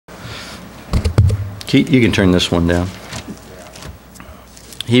You can turn this one down.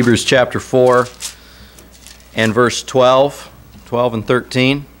 Hebrews chapter 4 and verse 12 and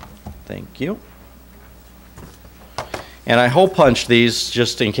 13. Thank you. And I hole punched these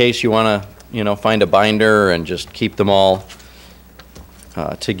just in case you want to, find a binder and just keep them all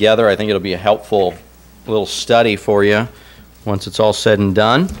together. I think it'll be a helpful little study for you once it's all said and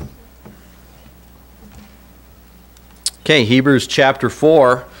done. Okay, Hebrews chapter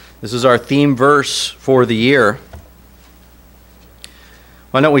 4. This is our theme verse for the year.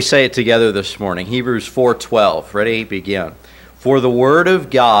 Why don't we say it together this morning? Hebrews 4:12. Ready? Begin. For the word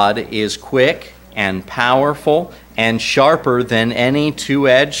of God is quick and powerful and sharper than any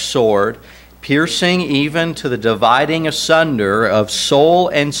two-edged sword, piercing even to the dividing asunder of soul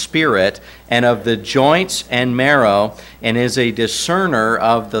and spirit and of the joints and marrow, and is a discerner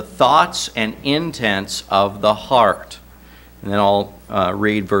of the thoughts and intents of the heart. And then I'll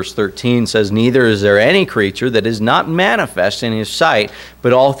read verse 13. Says, neither is there any creature that is not manifest in his sight,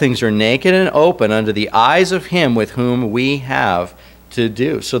 but all things are naked and open unto the eyes of him with whom we have to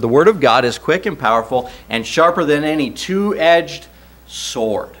do. So the word of God is quick and powerful and sharper than any two-edged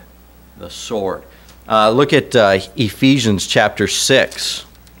sword. The sword. Look at Ephesians chapter 6.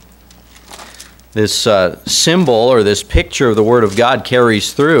 This symbol or this picture of the word of God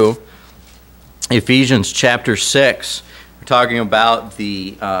carries through Ephesians chapter 6. We're talking about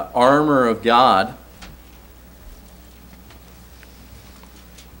the armor of God.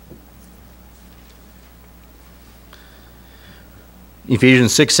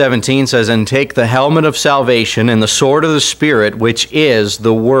 Ephesians 6:17 says, and take the helmet of salvation and the sword of the Spirit, which is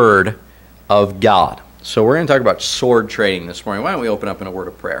the word of God. So we're going to talk about sword training this morning. Why don't we open up in a word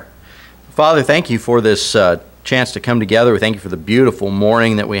of prayer? Father, thank you for this chance to come together. We thank you for the beautiful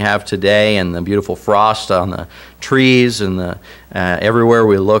morning that we have today and the beautiful frost on the trees and everywhere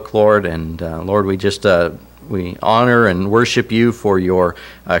we look, Lord. And Lord, we honor and worship you for your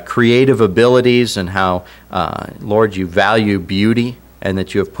creative abilities and how, Lord, you value beauty and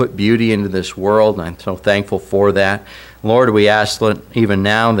that you have put beauty into this world. And I'm so thankful for that. Lord, we ask even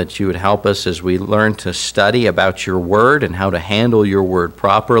now that you would help us as we learn to study about your word and how to handle your word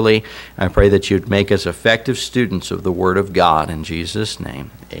properly. I pray that you'd make us effective students of the word of God. In Jesus'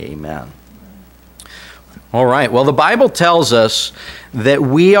 name, amen. All right, well, the Bible tells us that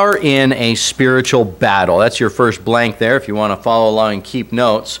we are in a spiritual battle. That's your first blank there if you want to follow along and keep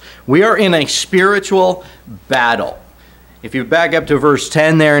notes. We are in a spiritual battle. If you back up to verse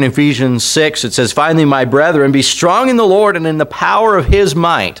 10 there in Ephesians 6, it says, finally, my brethren, be strong in the Lord and in the power of his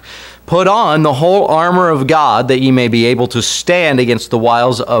might. Put on the whole armor of God, that ye may be able to stand against the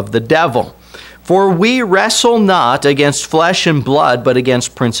wiles of the devil. For we wrestle not against flesh and blood, but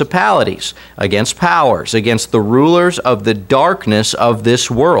against principalities, against powers, against the rulers of the darkness of this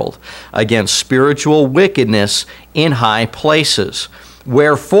world, against spiritual wickedness in high places.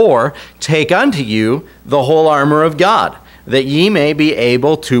 Wherefore, take unto you the whole armor of God, that ye may be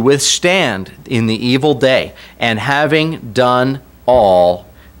able to withstand in the evil day, and having done all,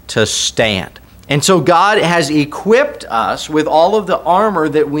 to stand. And so God has equipped us with all of the armor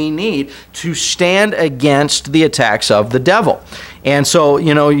that we need to stand against the attacks of the devil. And so,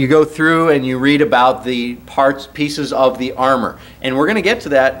 you go through and you read about the pieces of the armor. And we're going to get to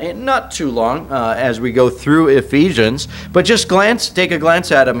that in not too long as we go through Ephesians. But just take a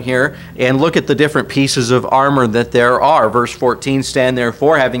glance at them here and look at the different pieces of armor that there are. Verse 14, stand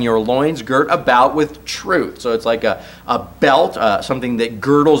therefore, having your loins girt about with truth. So it's like a belt, something that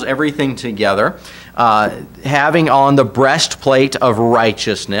girdles everything together. Having on the breastplate of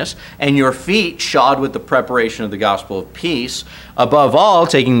righteousness, and your feet shod with the preparation of the gospel of peace. Above all,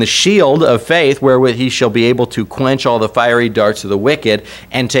 taking the shield of faith, wherewith he shall be able to quench all the fiery darts of the wicked,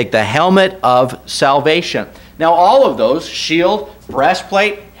 and take the helmet of salvation. Now, all of those, shield,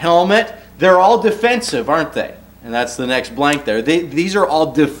 breastplate, helmet, they're all defensive, aren't they? And that's the next blank there. These are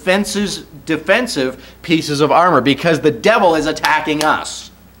all defensive pieces of armor, because the devil is attacking us.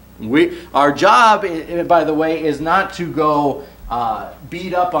 Our job, by the way, is not to go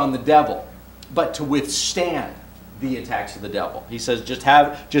beat up on the devil, but to withstand the attacks of the devil. He says,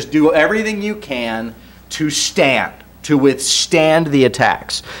 just do everything you can to stand, to withstand the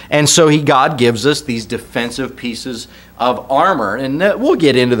attacks. And so God gives us these defensive pieces of armor, and we'll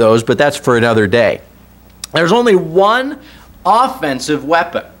get into those, but that's for another day. There's only one offensive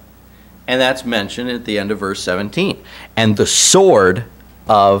weapon, and that's mentioned at the end of verse 17. And the sword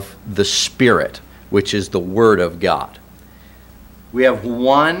of the Spirit, which is the Word of God. We have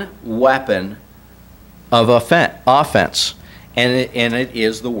one weapon of offense, and it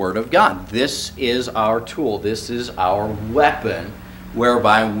is the Word of God. This is our tool. This is our weapon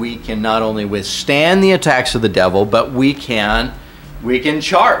whereby we can not only withstand the attacks of the devil, but we can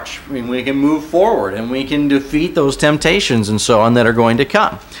charge. I mean, we can move forward and we can defeat those temptations and so on that are going to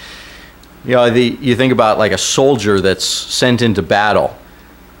come. You know, you think about like a soldier that's sent into battle.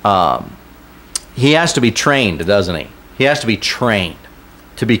 He has to be trained, doesn't he? He has to be trained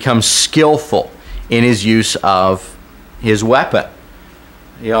to become skillful in his use of his weapon.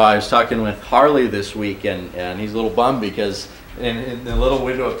 You know, I was talking with Harley this week, and he's a little bummed because in the little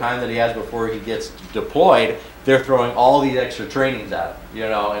window of time that he has before he gets deployed, they're throwing all these extra trainings at him, you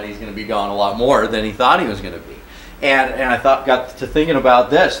know, and he's going to be gone a lot more than he thought he was going to be. And I got to thinking about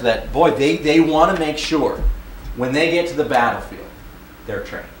this, that, boy, they want to make sure when they get to the battlefield, they're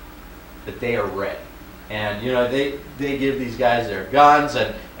trained, that they are ready. And, you know, they give these guys their guns,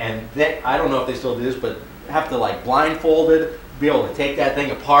 and they, I don't know if they still do this, but have to, like, blindfolded, be able to take that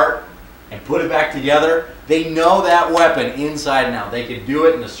thing apart and put it back together. They know that weapon inside and out. They can do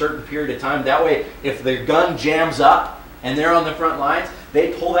it in a certain period of time. That way, if their gun jams up and they're on the front lines,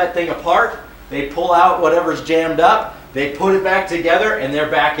 they pull that thing apart, they pull out whatever's jammed up, they put it back together, and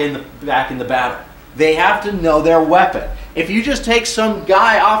they're back in the battle. They have to know their weapon. If you just take some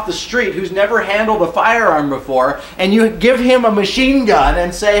guy off the street who's never handled a firearm before and you give him a machine gun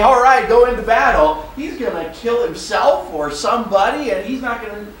and say, all right, go into battle, he's going to kill himself or somebody, and he's not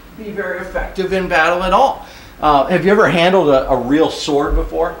going to be very effective in battle at all. Have you ever handled a real sword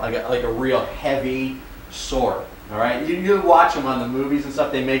before? Like a real heavy sword, all right? You watch them on the movies and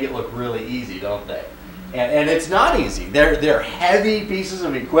stuff, they make it look really easy, don't they? And it's not easy. They're heavy pieces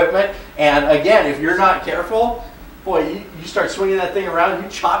of equipment, and again, if you're not careful, boy, you start swinging that thing around, you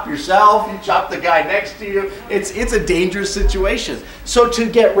chop yourself, you chop the guy next to you. It's a dangerous situation. So to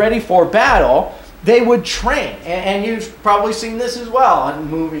get ready for battle, they would train. And you've probably seen this as well in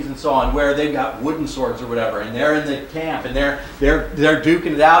movies and so on, where they've got wooden swords or whatever, and they're in the camp, and they're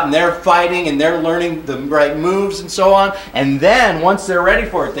duking it out, and they're fighting, and they're learning the right moves and so on. And then, once they're ready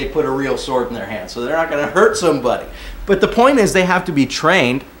for it, they put a real sword in their hand, so they're not going to hurt somebody. But the point is, they have to be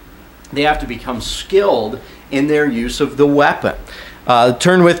trained. They have to become skilled in their use of the weapon.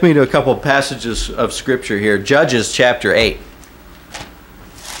 Turn with me to a couple of passages of Scripture here. Judges chapter 8.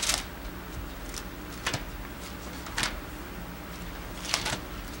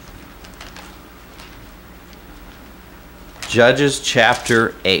 Judges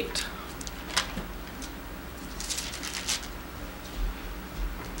chapter 8.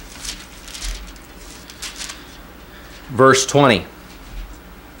 Verse 20.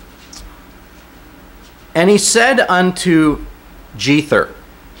 And he said unto Jether,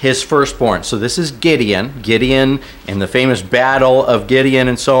 his firstborn. So this is Gideon in the famous battle of Gideon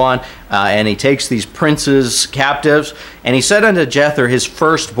and so on. And he takes these princes captives. And he said unto Jether, his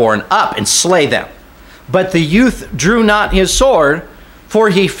firstborn, up and slay them. But the youth drew not his sword, for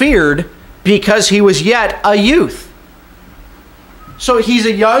he feared, because he was yet a youth. So he's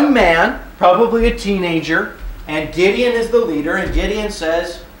a young man, probably a teenager, and Gideon is the leader, and Gideon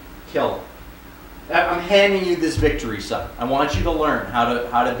says, kill him. I'm handing you this victory, son. I want you to learn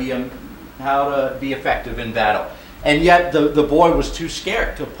how to be effective in battle. And yet the boy was too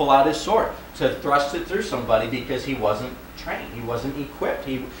scared to pull out his sword, to thrust it through somebody, because he wasn't trained. He wasn't equipped.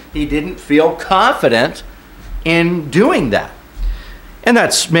 He didn't feel confident in doing that. And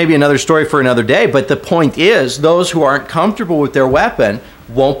that's maybe another story for another day, but the point is, those who aren't comfortable with their weapon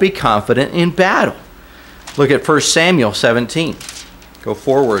won't be confident in battle. Look at 1 Samuel 17. Go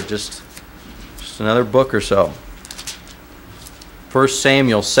forward just another book or so. 1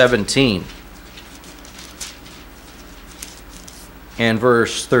 Samuel 17 and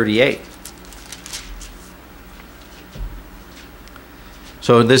verse 38.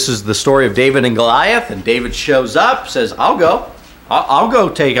 So this is the story of David and Goliath, and David shows up, says, I'll go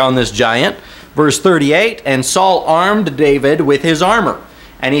take on this giant. Verse 38, and Saul armed David with his armor,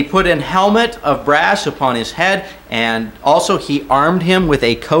 and he put an helmet of brass upon his head, and also he armed him with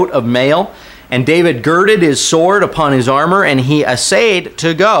a coat of mail. And David girded his sword upon his armor, and he essayed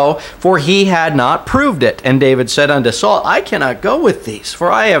to go, for he had not proved it. And David said unto Saul, I cannot go with these, for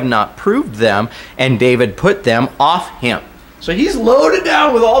I have not proved them. And David put them off him. So he's loaded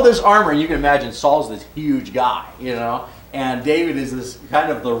down with all this armor, and you can imagine Saul's this huge guy, you know, and David is this kind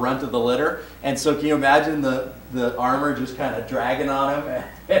of the runt of the litter. And so can you imagine the armor just kind of dragging on him,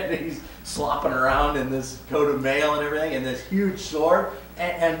 and he's slopping around in this coat of mail and everything, and this huge sword.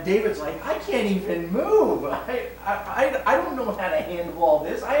 And David's like, I can't even move. I don't know how to handle all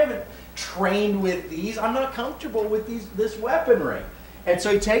this. I haven't trained with these. I'm not comfortable with this weaponry. And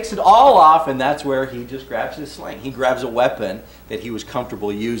so he takes it all off, and that's where he just grabs his sling. He grabs a weapon that he was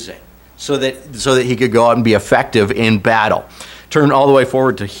comfortable using so that he could go out and be effective in battle. Turn all the way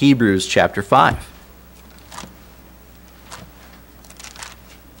forward to Hebrews chapter 5.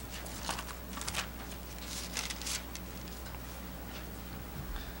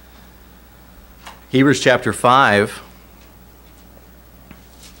 Hebrews chapter 5,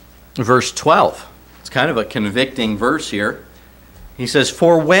 verse 12. It's kind of a convicting verse here. He says,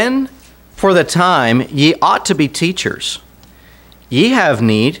 For the time ye ought to be teachers, ye have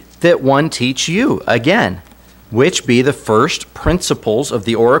need that one teach you again, which be the first principles of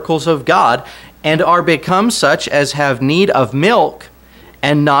the oracles of God, and are become such as have need of milk,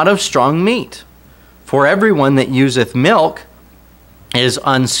 and not of strong meat. For everyone that useth milk is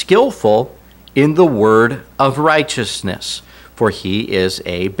unskillful in the word of righteousness, for he is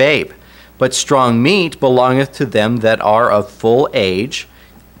a babe. But strong meat belongeth to them that are of full age,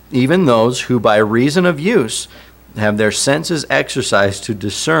 even those who by reason of use have their senses exercised to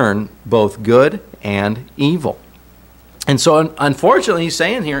discern both good and evil. And so unfortunately, he's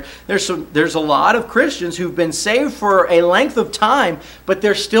saying here, there's a lot of Christians who've been saved for a length of time, but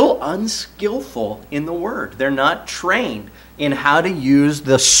they're still unskillful in the word. They're not trained in how to use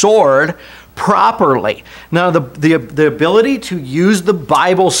the sword properly. Now, the ability to use the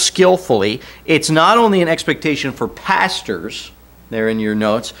Bible skillfully, it's not only an expectation for pastors, there in your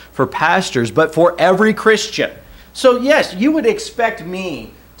notes, for pastors, but for every Christian. So yes, you would expect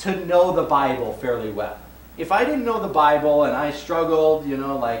me to know the Bible fairly well. If I didn't know the Bible and I struggled,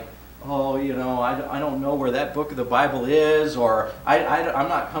 like, I don't know where that book of the Bible is, or I'm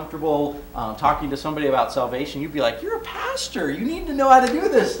not comfortable talking to somebody about salvation, you'd be like, you're a pastor. You need to know how to do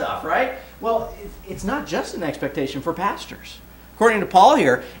this stuff, right? Well, it's not just an expectation for pastors. According to Paul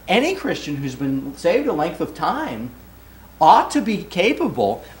here, any Christian who's been saved a length of time ought to be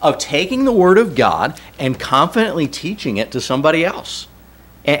capable of taking the Word of God and confidently teaching it to somebody else.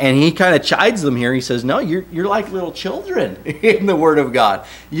 And he kind of chides them here. He says, no, you're like little children in the Word of God.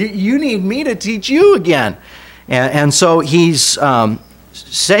 You need me to teach you again. And so he's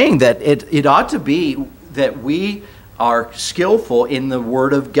saying that it ought to be that we are skillful in the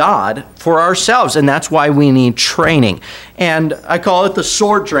Word of God for ourselves. And that's why we need training. And I call it the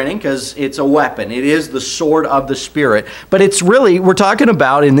sword training because it's a weapon. It is the sword of the Spirit. But it's really, we're talking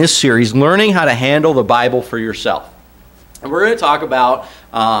about in this series, learning how to handle the Bible for yourself. And we're going to talk about,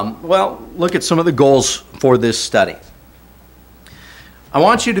 look at some of the goals for this study. I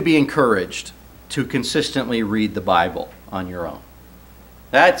want you to be encouraged to consistently read the Bible on your own.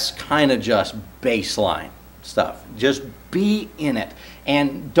 That's kind of just baseline stuff. Just be in it.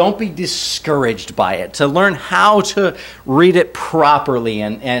 And don't be discouraged by it. To learn how to read it properly.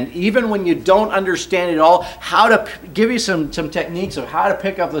 And even when you don't understand it all, how to give you some techniques of how to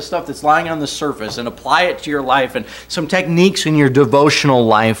pick up the stuff that's lying on the surface and apply it to your life. And some techniques in your devotional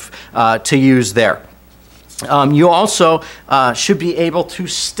life to use there. You also should be able to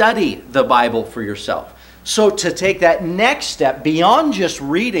study the Bible for yourself. So to take that next step beyond just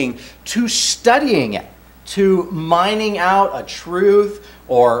reading to studying it. To mining out a truth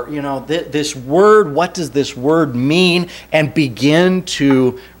or, this word, what does this word mean? And begin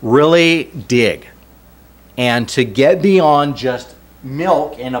to really dig. And to get beyond just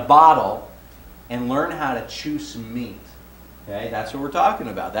milk in a bottle and learn how to chew some meat. Okay, that's what we're talking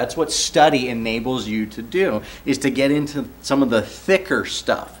about. That's what study enables you to do, is to get into some of the thicker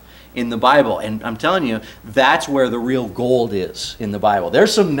stuff in the Bible. And I'm telling you, that's where the real gold is in the Bible.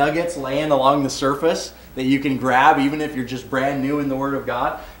 There's some nuggets laying along the surface that you can grab even if you're just brand new in the Word of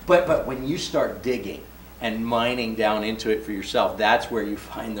God. But when you start digging and mining down into it for yourself, that's where you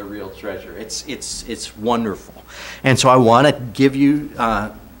find the real treasure. It's wonderful. And so I want to give you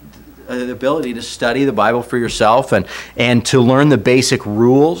the ability to study the Bible for yourself and to learn the basic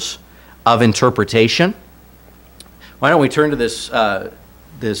rules of interpretation. Why don't we turn to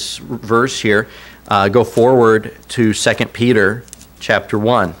this verse here, go forward to 2 Peter chapter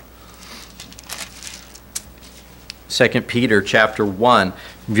 1. 2 Peter chapter 1.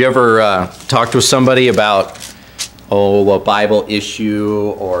 Have you ever talked with somebody about, a Bible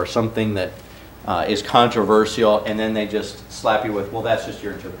issue or something that is controversial, and then they just slap you with, well, that's just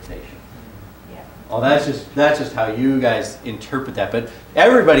your interpretation. Yeah. Well, that's just how you guys interpret that. But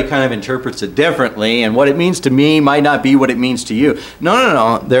everybody kind of interprets it differently, and what it means to me might not be what it means to you.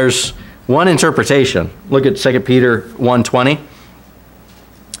 No. There's one interpretation. Look at 2 Peter 1:20.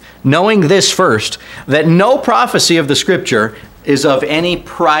 Knowing this first, that no prophecy of the Scripture is of any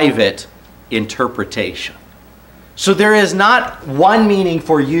private interpretation. So there is not one meaning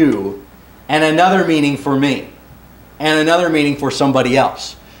for you and another meaning for me and another meaning for somebody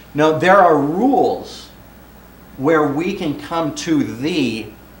else. No, there are rules where we can come to the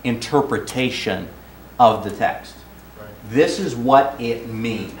interpretation of the text. Right. this is what it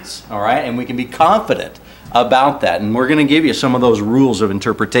means, all right? And we can be confident about that, and we're going to give you some of those rules of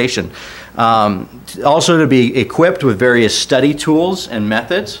interpretation. Also, to be equipped with various study tools and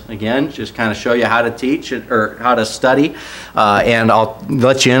methods. Again, just kind of show you how to teach it, or how to study, and I'll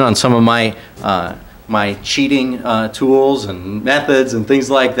let you in on some of my my cheating tools and methods and things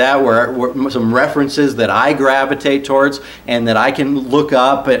like that, where some references that I gravitate towards and that I can look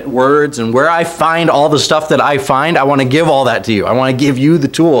up at words, and where I find all the stuff that I find, I want to give all that to you. I want to give you the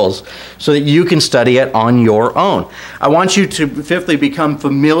tools so that you can study it on your own. I want you to, fifthly, become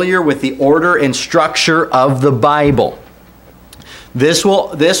familiar with the order and structure of the Bible. This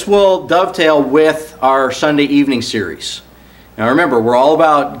will dovetail with our Sunday evening series. Now remember, we're all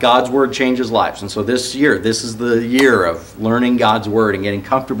about God's Word changes lives. And so this is the year of learning God's Word and getting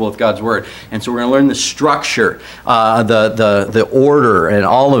comfortable with God's Word. And so we're going to learn the structure, the order and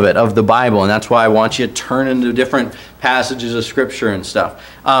all of it of the Bible. And that's why I want you to turn into different passages of Scripture and stuff.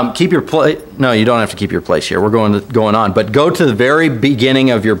 Keep your place. No, you don't have to keep your place here. We're going on. But go to the very beginning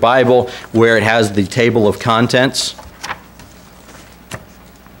of your Bible where it has the table of contents.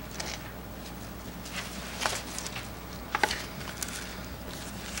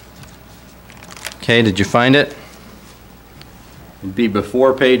 Okay, did you find it? It'd be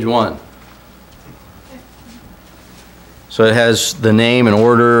before page 1. So it has the name and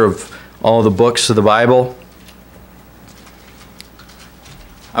order of all the books of the Bible.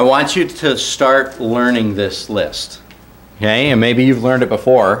 I want you to start learning this list. Okay, and maybe you've learned it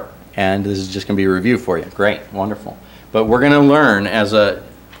before, and this is just going to be a review for you. Great, wonderful. But we're going to learn as a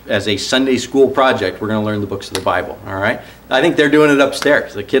Sunday school project, we're going to learn the books of the Bible, all right? I think they're doing it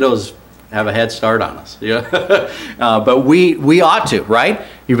upstairs. The kiddos have a head start on us. Yeah. But we ought to, right?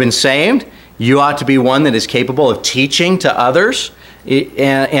 You've been saved. You ought to be one that is capable of teaching to others.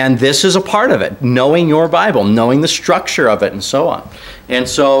 And this is a part of it. Knowing your Bible, knowing the structure of it, and so on. And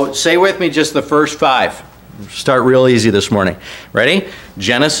so say with me just the first 5. Start real easy this morning. Ready?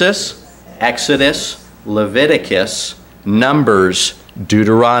 Genesis, Exodus, Leviticus, Numbers,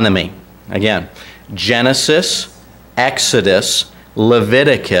 Deuteronomy. Again, Genesis, Exodus,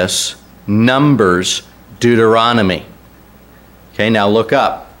 Leviticus, Numbers, Deuteronomy. Okay, now look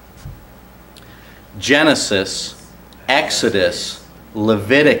up. Genesis, Exodus,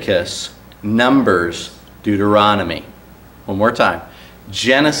 Leviticus, Numbers, Deuteronomy. One more time.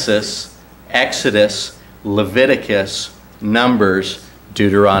 Genesis, Exodus, Leviticus, Numbers,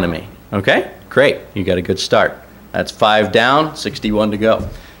 Deuteronomy. Okay? Great. You got a good start. That's 5 down, 61 to go.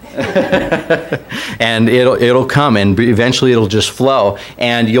 And it'll come, and eventually it'll just flow,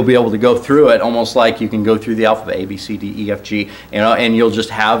 and you'll be able to go through it almost like you can go through the alphabet, A, B, C, D, E, F, G, and you'll just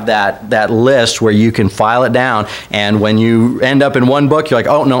have that list where you can file it down, and when you end up in one book, you're like,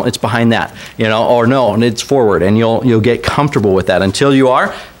 oh no, it's behind that, or no, and it's forward, and you'll get comfortable with that. Until you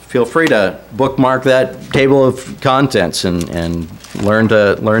are, feel free to bookmark that table of contents and learn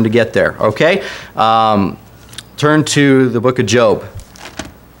to get there. Okay, turn to the book of Job.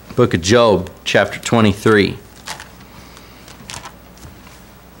 Book of Job, chapter 23.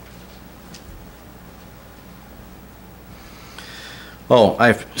 Oh,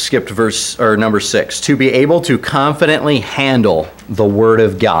 I've skipped number 6. To be able to confidently handle the Word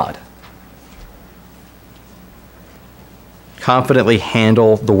of God. Confidently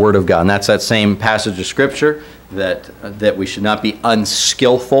handle the Word of God. And that's that same passage of Scripture that we should not be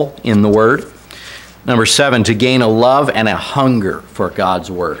unskillful in the Word. Number 7, to gain a love and a hunger for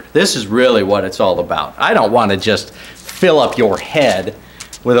God's Word. This is really what it's all about. I don't want to just fill up your head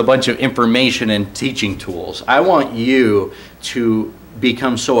with a bunch of information and teaching tools. I want you to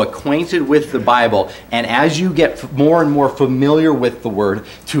become so acquainted with the Bible, and as you get more and more familiar with the Word,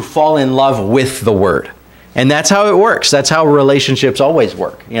 to fall in love with the Word. And that's how it works. That's how relationships always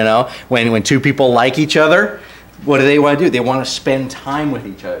work. When two people like each other, what do they want to do? They want to spend time with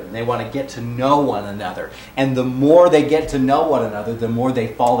each other. And they want to get to know one another. And the more they get to know one another, the more they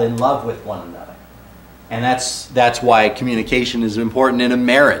fall in love with one another. And that's why communication is important in a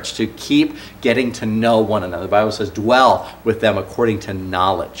marriage, to keep getting to know one another. The Bible says, dwell with them according to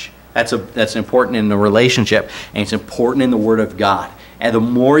knowledge. That's important in the relationship, and it's important in the Word of God. And the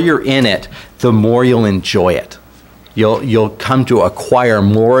more you're in it, the more you'll enjoy it. You'll come to acquire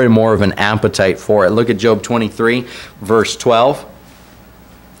more and more of an appetite for it. Look at Job 23, verse 12.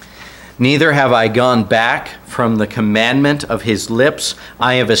 Neither have I gone back from the commandment of his lips.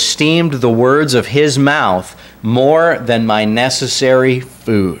 I have esteemed the words of his mouth more than my necessary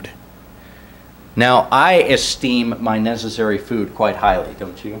food. Now, I esteem my necessary food quite highly,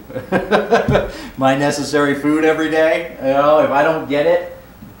 don't you? My necessary food every day, if I don't get it,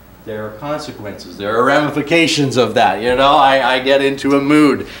 There are consequences. There are ramifications of that. You know, I get into a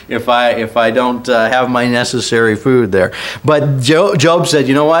mood if I don't have my necessary food there. But Job said,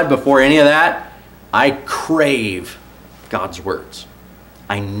 you know what? Before any of that, I crave God's words.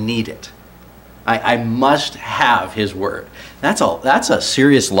 I need it. I must have His word. That's a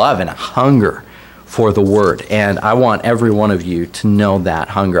serious love and a hunger for the word. And I want every one of you to know that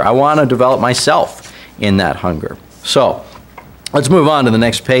hunger. I want to develop myself in that hunger. So let's move on to the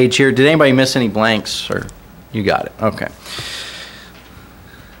next page here. Did anybody miss any blanks? Or you got it? Okay.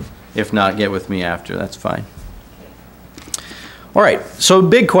 If not, get with me after. That's fine. All right, so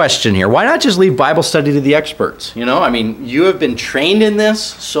big question here. Why not just leave Bible study to the experts? You know, I mean, you have been trained in this,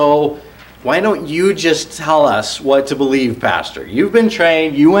 so why don't you just tell us what to believe, Pastor? You've been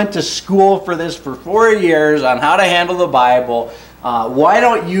trained. You went to school for this for 4 years on how to handle the Bible. Why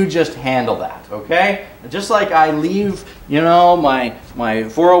don't you just handle that, okay? Just like I leave, you know, my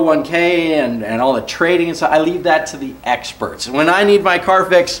 401k and all the trading and stuff, I leave that to the experts. When I need my car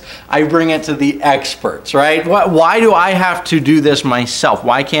fixed, I bring it to the experts, right? Why do I have to do this myself?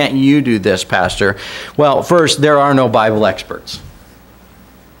 Why can't you do this, Pastor? Well, first, there are no Bible experts.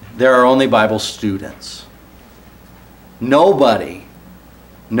 There are only Bible students. Nobody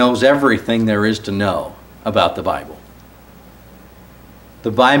knows everything there is to know about the Bible.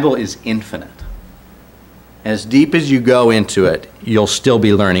 The Bible is infinite. As deep as you go into it, you'll still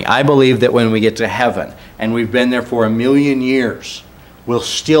be learning. I believe that when we get to heaven, and we've been there for 1,000,000 years, we'll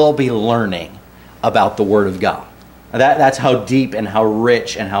still be learning about the Word of God. That's how deep and how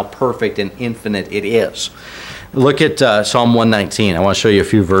rich and how perfect and infinite it is. Look at Psalm 119. I want to show you a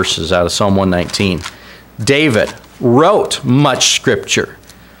few verses out of Psalm 119. David wrote much scripture.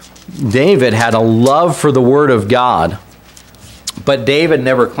 David had a love for the Word of God, but David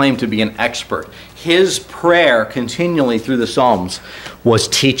never claimed to be an expert. His prayer continually through the Psalms was,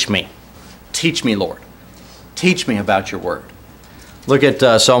 teach me. Teach me, Lord. Teach me about your Word. Look at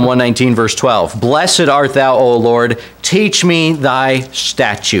Psalm 119, verse 12. Blessed art thou, O Lord. Teach me thy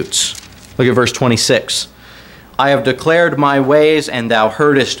statutes. Look at verse 26. I have declared my ways, and thou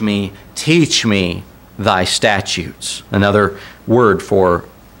heardest me. Teach me thy statutes. Another word for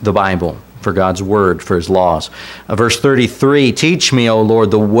the Bible, for God's word, for His laws. Verse 33, teach me, O Lord,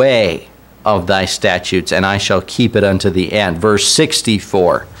 the way of thy statutes, and I shall keep it unto the end. Verse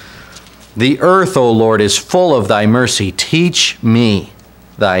 64, the earth, O Lord, is full of thy mercy. Teach me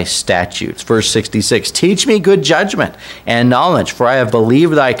thy statutes. Verse 66, teach me good judgment and knowledge, for I have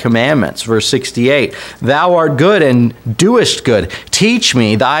believed thy commandments. Verse 68, thou art good and doest good. Teach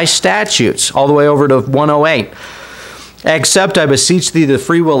me thy statutes. All the way over to 108. Accept, I beseech thee, the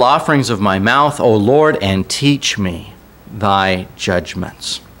freewill offerings of my mouth, O Lord, and teach me thy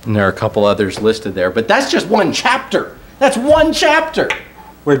judgments. And there are a couple others listed there, but that's just one chapter. That's one chapter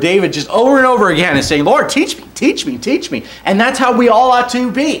where David just over and over again is saying, Lord, teach me, teach me, teach me. And that's how we all ought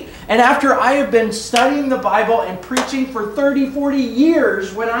to be. And after I have been studying the Bible and preaching for 30, 40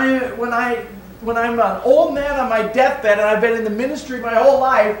 years, when I'm an old man on my deathbed and I've been in the ministry my whole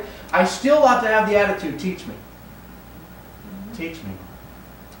life, I still ought to have the attitude, teach me. Teach me.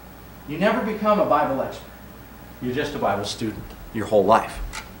 You never become a Bible expert. You're just a Bible student your whole life.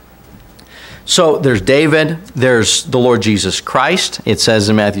 So there's David, there's the Lord Jesus Christ. It says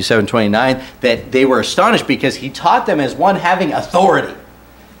in Matthew 7:29 that they were astonished because he taught them as one having authority.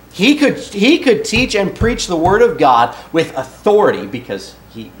 He could teach and preach the Word of God with authority because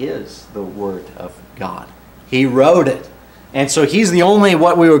he is the Word of God. He wrote it. And so he's the only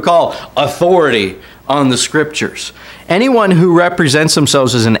what we would call authority on the Scriptures. Anyone who represents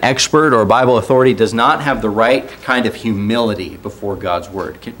themselves as an expert or Bible authority does not have the right kind of humility before God's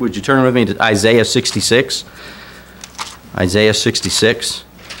Word. Would you turn with me to Isaiah 66? Isaiah 66,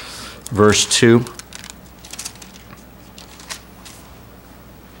 verse 2.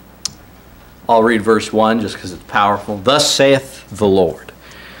 I'll read verse 1 just because it's powerful. Thus saith the Lord,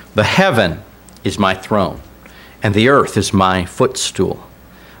 the heaven is my throne, and the earth is my footstool.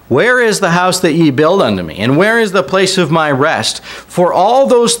 Where is the house that ye build unto me? And where is the place of my rest? For all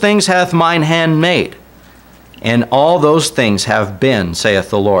those things hath mine hand made. And all those things have been, saith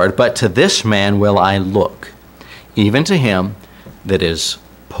the Lord. But to this man will I look, even to him that is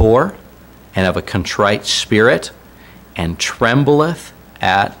poor and of a contrite spirit, and trembleth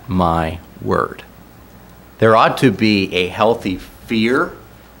at my word. There ought to be a healthy fear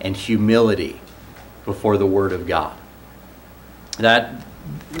and humility before the Word of God. That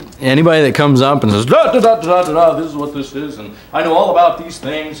anybody that comes up and says, da, da, da, da, da, da, this is what this is, and I know all about these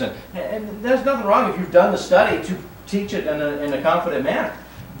things, and there's nothing wrong if you've done the study to teach it in a confident manner.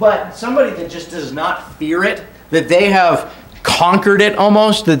 But somebody that just does not fear it, that they have conquered it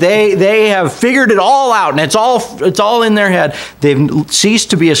almost, that they have figured it all out, and it's all in their head. They've ceased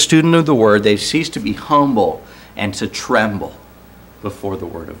to be a student of the Word. They've ceased to be humble and to tremble before the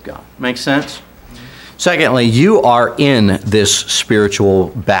Word of God. Make sense? Secondly, you are in this spiritual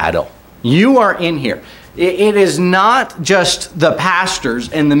battle. You are in here. It is not just the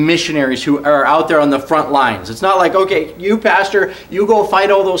pastors and the missionaries who are out there on the front lines. It's not like, okay, you pastor, you go fight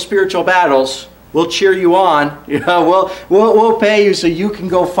all those spiritual battles. We'll cheer you on. We'll pay you so you can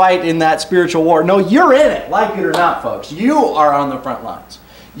go fight in that spiritual war. No, you're in it, like it or not, folks. You are on the front lines.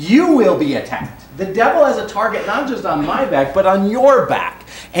 You will be attacked. The devil has a target not just on my back, but on your back.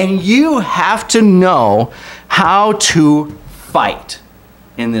 And you have to know how to fight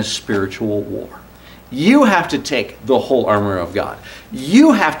in this spiritual war. You have to take the whole armor of God.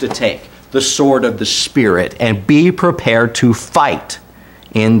 You have to take the sword of the Spirit and be prepared to fight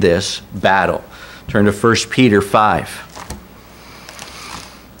in this battle. Turn to 1 Peter 5.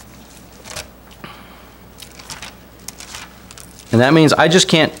 And that means I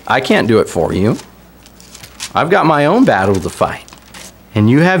can't do it for you. I've got my own battle to fight. And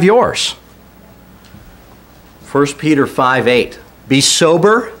you have yours. 1 Peter 5:8. Be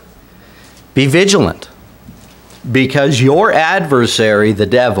sober, be vigilant, because your adversary, the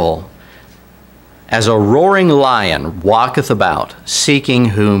devil, as a roaring lion, walketh about, seeking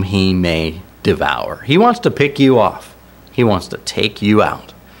whom he may devour. He wants to pick you off. He wants to take you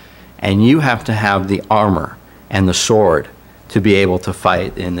out. And you have to have the armor and the sword to be able to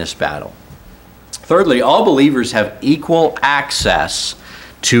fight in this battle. Thirdly, all believers have equal access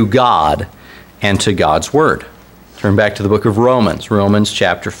to God and to God's Word. Turn back to the book of Romans, Romans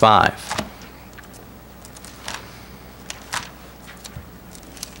chapter 5.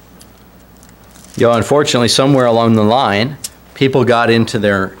 Unfortunately, somewhere along the line, people got into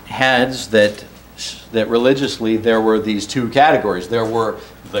their heads that religiously there were these two categories. There were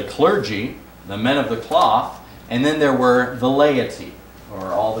the clergy, the men of the cloth, and then there were the laity, or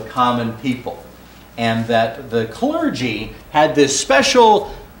all the common people. And that the clergy had this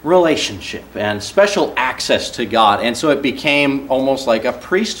special relationship and special access to God. And so it became almost like a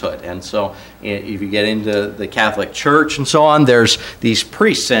priesthood. And so if you get into the Catholic Church and so on, there's these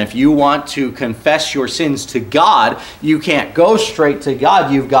priests. And if you want to confess your sins to God, you can't go straight to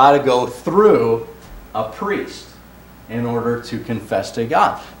God. You've got to go through a priest in order to confess to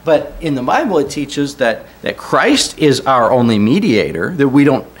God. But in the Bible, it teaches that Christ is our only mediator, that we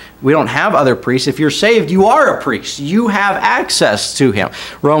don't have other priests. If you're saved, you are a priest. You have access to him.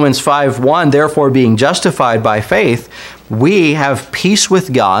 Romans 5:1, therefore being justified by faith, we have peace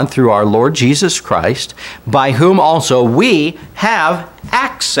with God through our Lord Jesus Christ, by whom also we have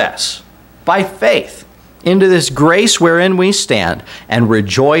access by faith into this grace wherein we stand and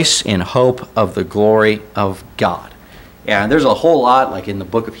rejoice in hope of the glory of God. And there's a whole lot, like in the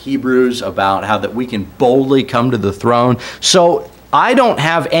book of Hebrews, about how that we can boldly come to the throne. So I don't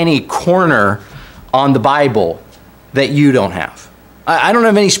have any corner on the Bible that you don't have. I don't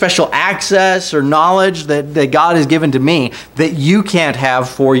have any special access or knowledge that God has given to me that you can't have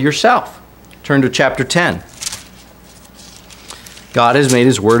for yourself. Turn to chapter 10. God has made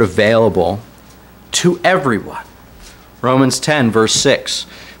his word available to everyone. Romans 10, verse 6.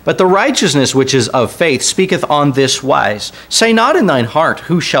 But the righteousness which is of faith speaketh on this wise. Say not in thine heart,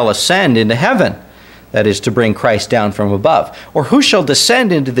 who shall ascend into heaven? That is, to bring Christ down from above. Or who shall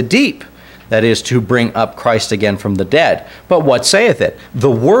descend into the deep? That is, to bring up Christ again from the dead. But what saith it?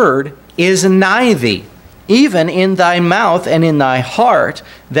 The word is nigh thee, even in thy mouth and in thy heart.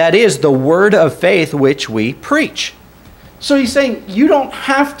 That is, the word of faith which we preach. So he's saying you don't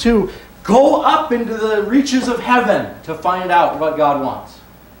have to go up into the reaches of heaven to find out what God wants.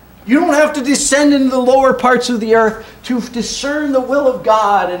 You don't have to descend into the lower parts of the earth to discern the will of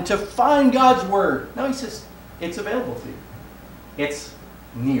God and to find God's word. No, he says it's available to you. It's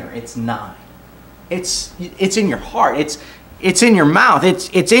near. It's nigh. It's in your heart. It's in your mouth. It's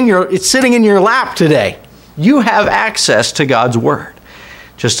sitting in your lap today. You have access to God's word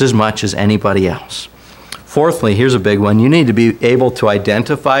just as much as anybody else. Fourthly, here's a big one. You need to be able to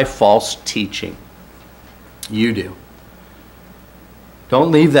identify false teaching. You do.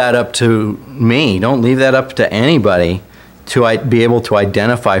 Don't leave that up to me. Don't leave that up to anybody to be able to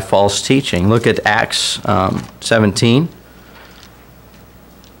identify false teaching. Look at Acts 17.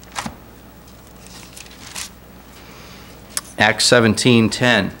 Acts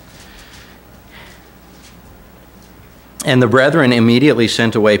 17:10. And the brethren immediately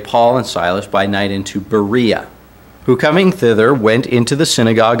sent away Paul and Silas by night into Berea, who coming thither went into the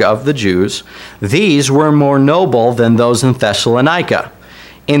synagogue of the Jews. These were more noble than those in Thessalonica,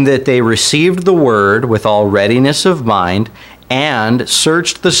 in that they received the word with all readiness of mind and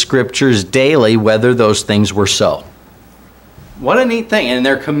searched the Scriptures daily whether those things were so. What a neat thing, and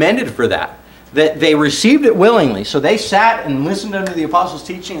they're commended for that. That they received it willingly. So they sat and listened unto the apostles'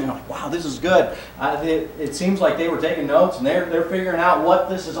 teaching, and they're like, wow, this is good. It seems like they were taking notes, and they're figuring out what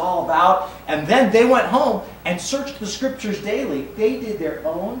this is all about. And then they went home and searched the Scriptures daily. They did their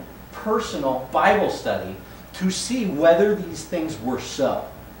own personal Bible study to see whether these things were so.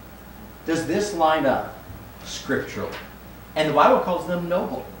 Does this line up scripturally? And the Bible calls them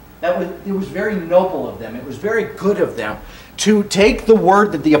noble. It was very noble of them. It was very good of them to take the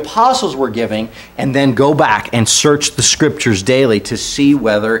word that the apostles were giving and then go back and search the Scriptures daily to see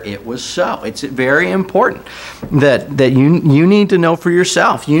whether it was so. It's very important that you need to know for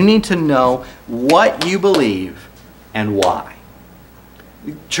yourself. You need to know what you believe and why.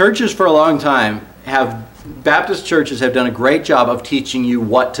 Churches for a long time Baptist churches have done a great job of teaching you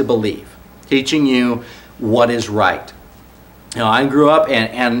what to believe, teaching you what is right. You know, I grew up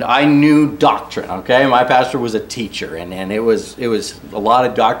and I knew doctrine, okay? My pastor was a teacher, and it was a lot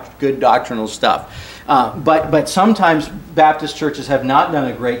of good doctrinal stuff. But sometimes Baptist churches have not done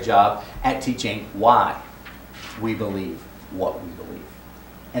a great job at teaching why we believe what we believe.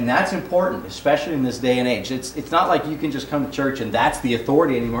 And that's important, especially in this day and age. It's not like you can just come to church and that's the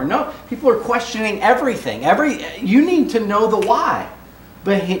authority anymore. No, people are questioning everything. You need to know the why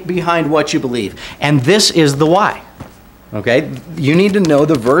behind what you believe. And this is the why. Okay? You need to know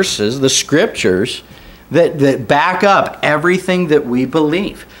the verses, the Scriptures, that back up everything that we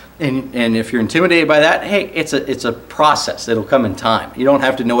believe. And if you're intimidated by that, hey, it's a process. It'll come in time. You don't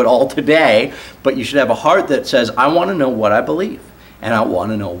have to know it all today, but you should have a heart that says, I want to know what I believe. And I want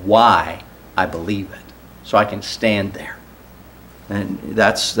to know why I believe it, so I can stand there. And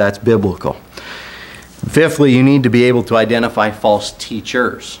that's biblical. Fifthly, you need to be able to identify false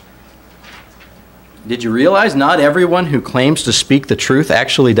teachers. Did you realize not everyone who claims to speak the truth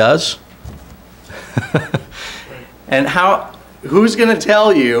actually does? And who's going to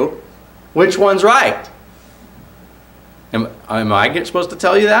tell you which one's right? Am I supposed to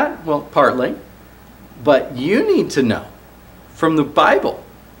tell you that? Well, partly. But you need to know from the Bible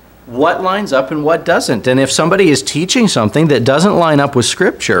what lines up and what doesn't. And if somebody is teaching something that doesn't line up with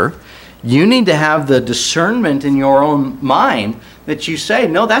Scripture, you need to have the discernment in your own mind that you say,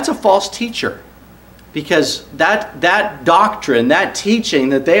 no, that's a false teacher. Because that doctrine, that teaching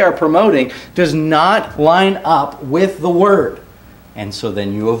that they are promoting does not line up with the Word. And so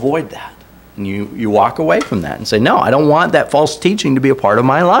then you avoid that. And you walk away from that and say, no, I don't want that false teaching to be a part of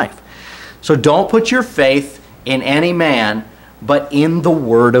my life. So don't put your faith in any man, but in the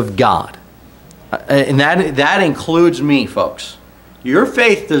Word of God. And that includes me, folks. Your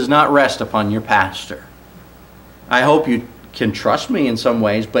faith does not rest upon your pastor. I hope you can trust me in some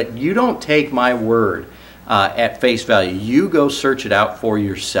ways, but you don't take my word at face value. You go search it out for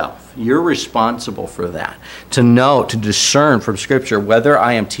yourself. You're responsible for that. To know, to discern from Scripture whether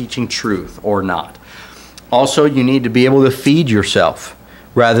I am teaching truth or not. Also, you need to be able to feed yourself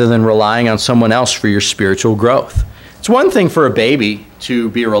rather than relying on someone else for your spiritual growth. It's one thing for a baby to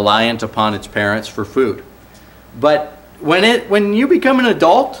be reliant upon its parents for food. But when you become an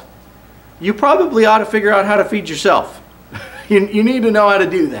adult, you probably ought to figure out how to feed yourself. You need to know how to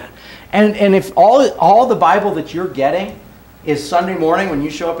do that. And if all the Bible that you're getting is Sunday morning when you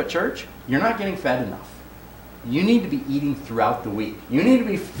show up at church, you're not getting fed enough. You need to be eating throughout the week. You need to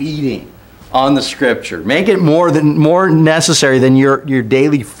be feeding on the Scripture. Make it more necessary than your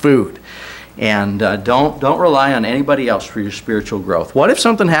daily food. And don't rely on anybody else for your spiritual growth. What if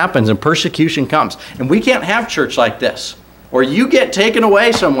something happens and persecution comes and we can't have church like this? Or you get taken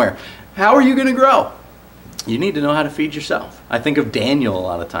away somewhere. How are you going to grow? You need to know how to feed yourself. I think of Daniel a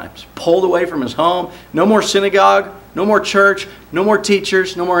lot of times. Pulled away from his home. No more synagogue. No more church. No more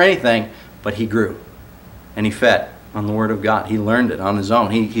teachers. No more anything. But he grew. And he fed on the Word of God. He learned it on his own.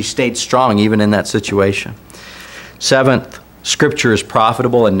 He stayed strong even in that situation. Seventh, Scripture is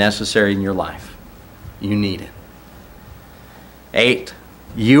profitable and necessary in your life. You need it. 8,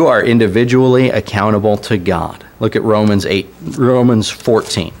 you are individually accountable to God. Look at Romans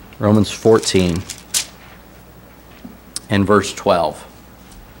 14. Romans 14 and verse 12.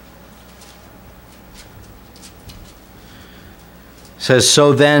 It says,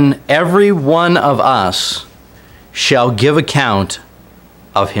 so then every one of us shall give account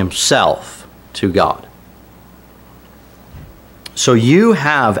of himself to God. So you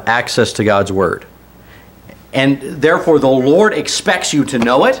have access to God's Word. And therefore the Lord expects you to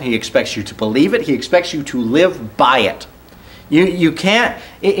know it. He expects you to believe it. He expects you to live by it. You can't,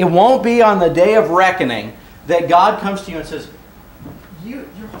 it won't be on the day of reckoning that God comes to you and says, your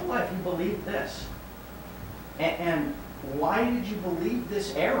whole life you believed this. And why did you believe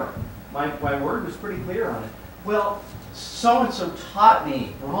this error? My word was pretty clear on it. Well, so-and-so taught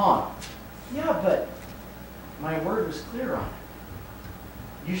me wrong. Yeah, but my word was clear on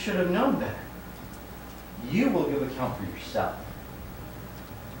it. You should have known better. You will give account for yourself.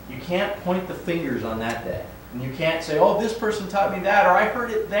 You can't point the fingers on that day. And you can't say, oh, this person taught me that, or I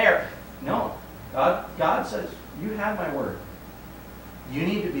heard it there. No. God says, you have my word. You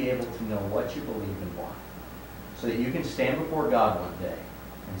need to be able to know what you believe and why, so that you can stand before God one day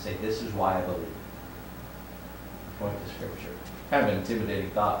and say, this is why I believe. Point to Scripture. Kind of an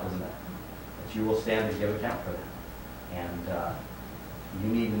intimidating thought, isn't it? That you will stand to give account for that. And you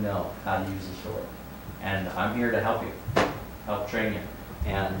need to know how to use the sword. And I'm here to help you, help train you.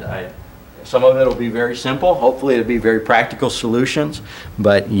 And some of it will be very simple. Hopefully it'll be very practical solutions.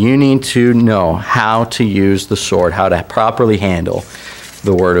 But you need to know how to use the sword, how to properly handle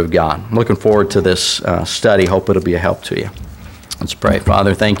the Word of God. I'm looking forward to this study. Hope it'll be a help to you. Let's pray.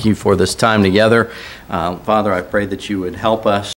 Father, thank you for this time together. Father, I pray that you would help us